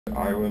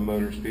Iowa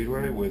Motor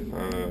Speedway with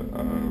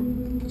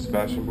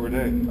Sebastien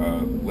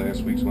Bourdais,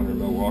 last week's winner in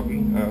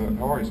Milwaukee.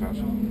 How are you,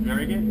 Sebastien?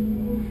 Very good.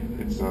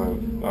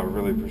 I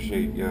really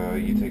appreciate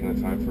you taking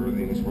the time for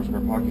the Indy Sportscar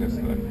Podcast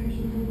today.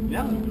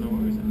 Yeah, no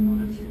worries.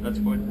 That's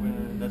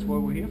what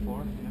we're here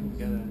for. We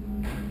gotta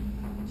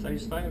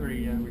satisfy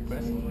every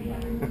request.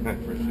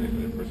 Appreciate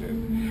it.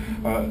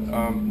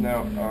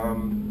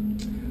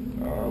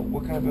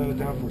 What kind of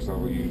downforce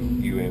level are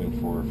you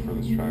aiming for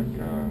this track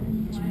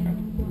this weekend?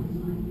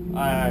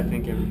 I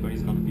think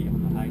everybody's going to be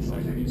on the high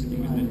side. Obviously,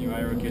 with the new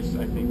aero kits,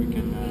 I think we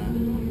can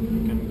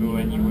go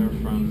anywhere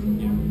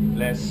from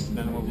less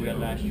than what we had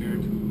last year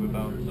to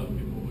about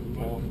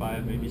 4 or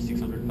 5, maybe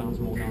 600 pounds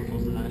more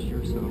downforce than last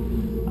year. So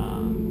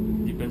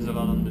depends a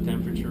lot on the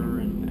temperature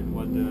and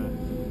what the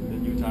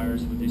new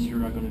tires for this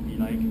year are going to be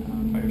like.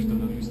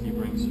 Firestone obviously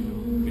brings a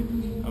bit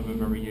of a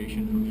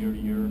variation from year to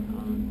year,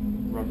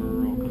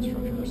 rubber or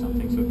construction or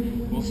something. So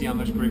we'll see how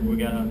much grip we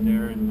got out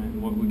there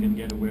and what we can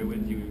get away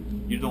with.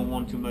 You don't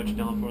want too much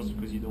downforce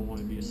because you don't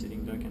want to be a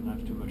sitting duck and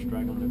have too much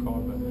drag on the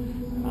car. But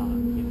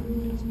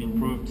it's been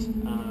proved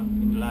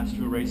in the last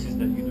 2 races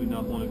that you do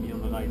not want to be on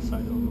the light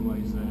side.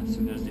 Otherwise, as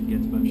soon as it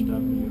gets bunched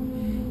up,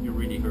 you're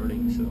really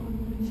hurting. So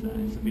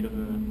it's a bit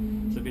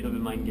of a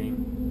mind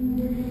game.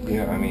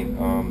 Yeah, I mean,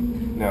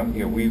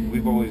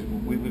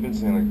 we've been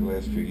saying like the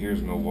last few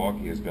years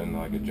Milwaukee has been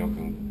like a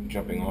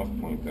jumping off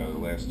point. The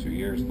last 2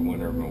 years, the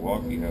winner of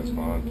Milwaukee has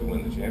gone to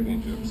win the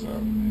championship. So,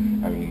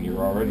 I mean, you're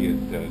already a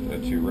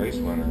 2-race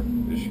winner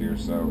this year.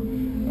 So,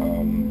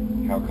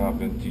 how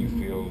confident do you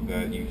feel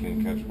that you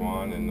can catch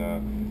Juan and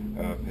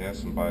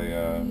pass him by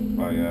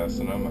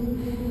Sonoma?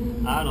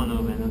 I don't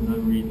know, man. I'm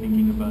not really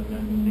thinking about that.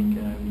 I think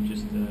we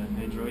just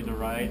enjoy the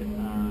ride.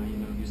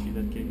 Obviously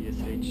that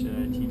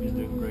KVSH team is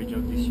doing a great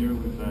job this year.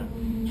 We've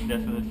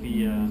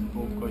definitely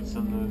pulled quite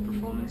some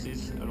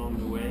performances along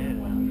the way.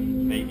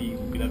 Maybe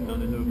we could have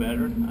done a little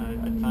better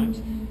at times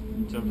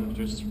in terms of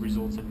just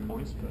results and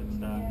points, but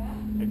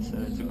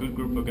it's a good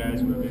group of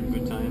guys. We're having a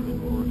good time and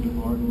we're working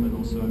hard, but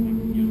also I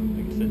think,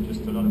 like I said,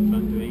 just a lot of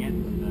fun doing it.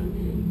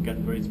 And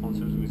got great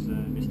sponsors with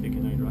Mystic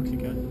and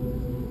Hydroxycat.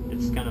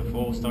 It's kind of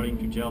all starting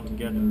to gel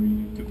together.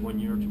 It took 1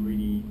 year to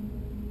really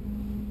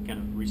kind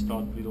of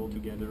restart it all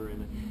together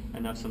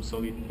and have some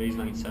solid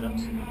baseline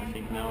setups. And I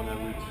think now that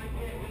we've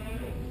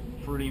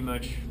pretty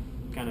much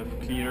kind of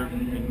cleared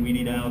and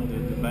weeded out the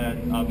bad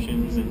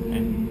options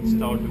and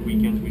start the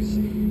weekends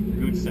with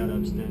good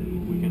setups,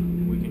 then we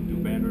can do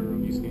better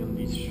obviously on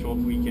these short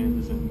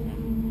weekends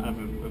and have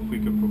a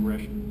quicker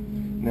progression.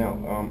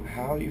 Now,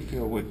 how do you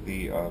feel with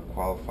the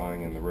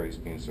qualifying and the race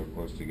being so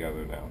close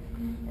together now,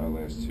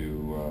 last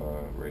 2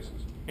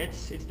 races?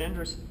 It's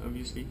dangerous,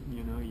 obviously.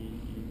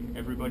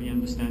 Everybody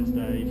understands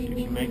that if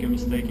you make a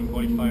mistake in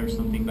qualifier,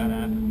 something bad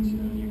happens.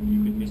 You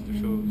could miss the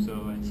show.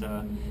 So it's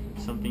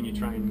something you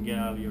try and get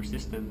out of your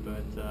system,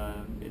 but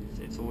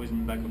it's always in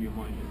the back of your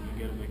mind.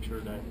 You got to make sure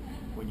that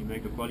when you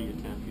make a quali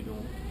attempt, you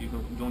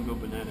don't go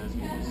bananas,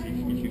 because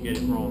if you get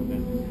it wrong,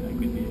 then that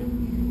could be it.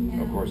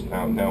 Of course.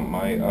 Now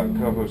my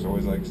co-host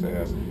always likes to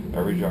ask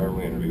every driver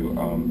we interview,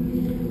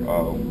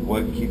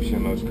 what keeps you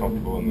most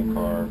comfortable in the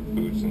car,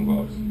 boots and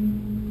gloves?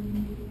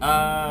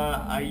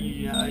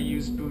 I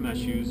use Puma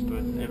shoes,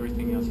 but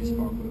everything else is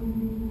Sparko.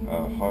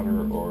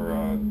 Harder or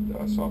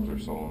a softer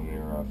sole on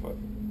your foot?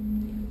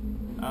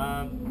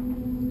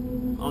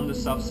 On the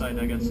soft side,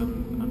 I got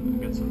some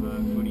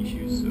footy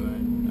shoes, so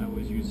I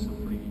always use some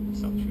pretty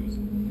soft shoes.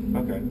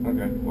 Okay.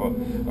 Well,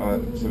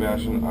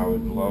 Sebastien, I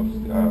would love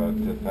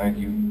to thank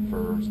you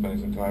for spending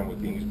some time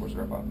with the Indy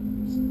Sportscar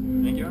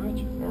Podcast. Thank you very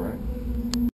much. All right.